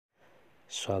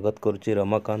स्वागत करुच्ची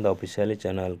Ramakant official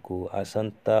channel को।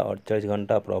 आसंता 48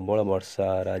 घंटा प्रबल वर्षा।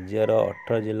 राज्यर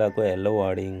 18 जिला को येलो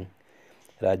वार्निंग।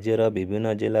 राज्यर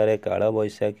विभिन्न जिले में काल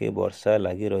बैशाखी वर्षा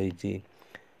लगी रही।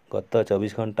 गत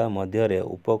 24 घंटा मध्य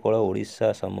उपकूल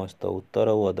ओडिशा समस्त उत्तर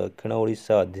और दक्षिण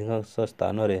ओडिशा अधिकांश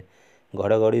स्थान में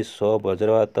घड़घड़ी सह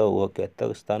वज्रपात और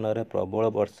केतक स्थान में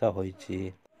प्रबल वर्षा होईची।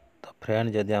 तो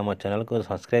फ्रेंड जदि आम चैनल को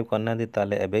सब्सक्राइब करना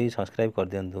ताले एबे ही सब्सक्राइब कर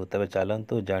दियंतु। तबे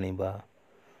चलंतु जानिबा।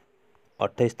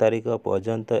 28 तारिख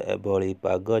पर्यंत एभली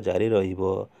पाग जारी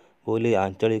रहिबो बोली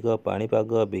आंचलिक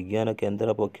पाणीपाग विज्ञान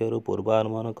केन्द्र पक्षरु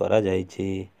पूर्वानुमान करा जायछि।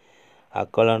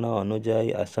 आकलन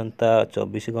अनुसार आसंता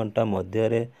 24 घंटा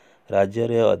मध्य राज्य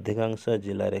रे अधिकांश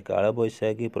जिले में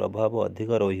कालबैशाखी प्रभाव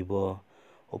अधिक रहिबो।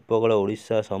 उपकूल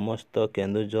ओडिशा समस्त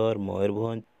केन्दुझर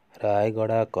मयूरभंज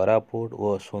रायगड़ा कोरापुट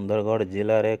और सुंदरगढ़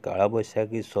जिले में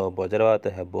कालबैशाखी सह वज्रपात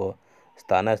हेबो।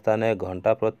 स्थाने स्थाने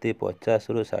घंटा प्रति 50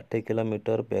 ରୁ 60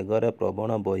 किलोमीटर बेगर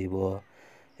प्रवण बहिबो।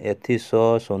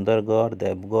 एथिसह सुंदरगढ़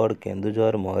देवगढ़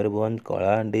केन्दुझर मयूरभंज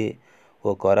कलाहांडी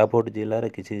और कोरापुट जिले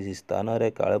किसी स्थान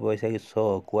में कालबैशाखी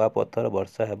सह कुआपथर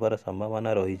वर्षा हेबार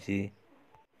संभावना रही।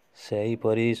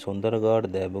 सेहीपरि सुंदरगढ़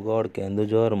देवगढ़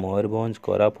केन्दुझर मयूरभंज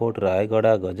कोरापुट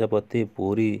रायगड़ा गजपति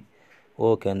पुरी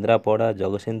और केन्द्रापड़ा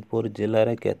जगतसिंहपुर जिले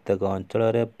में केतेक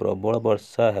अंचल में प्रबल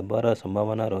वर्षा हेबार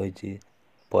संभावना रही।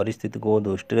 परिस्थिति को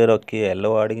दृष्टि रखी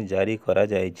येलो वार्निंग जारी करा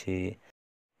जायछि।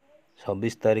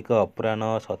 26 तारिख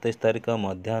अपराह्न 27 तारिख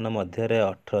मध्याह्न मध्य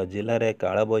 18 जिले में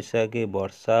कालबैशाखी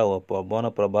वर्षा और पवन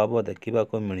प्रभाव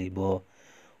देखा मिलिबो।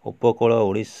 उपकूल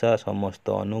ओडिशा समस्त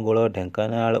अनुगुल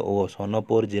ढेंकानाल और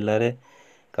सोनपुर जिले में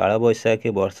कालबैशाखी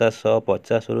वर्षा सह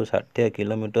 50 ରୁ 60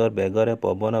 किलोमीटर बेगर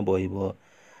पवन बहिबो।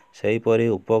 सेहीपरि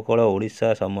उपकूल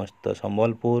ओडिशा समस्त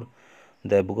संबलपुर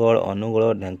देवगढ़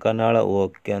अनुगुल ढेंकानाल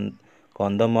और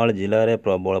कंधमाल जिले में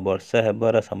प्रबल वर्षा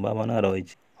हेबार संभावना रही।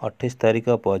 28 तारिख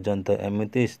पर्यंत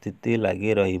एमिति स्थिति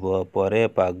लगी रहिबो। परे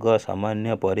पाग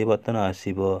सामान्य परिवर्तन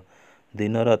आसिबो।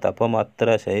 दिनर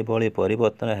तापमात्रा सेही भली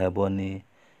परिवर्तन हेबनी।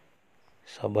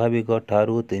 स्वाभाविक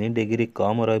ठारू 3 डिग्री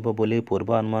कम रहिबो बोली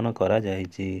पूर्वानुमान करा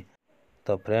जायछि।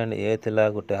 तो फ्रेंड ये थिला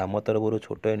गोटे आम तरफ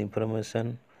छोट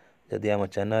इनफॉरमेशन। जदि आम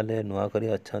चैनल नुआ करी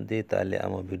अछंती ताले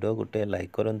आम वीडियो गोटे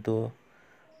लाइक करंतु।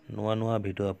 नुआ नुआ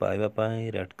वीडियो पाइबा पाई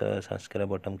red colour subscribe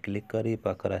button click करी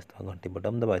पाखर आसुवा घंटी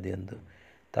बटन दबा दियंतु।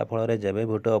 ता फଳରେ जेबे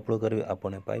वीडियो अपलोड करी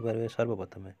आपने पाई पारबे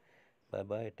सर्वप्रथमे। Bye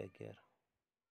bye take care.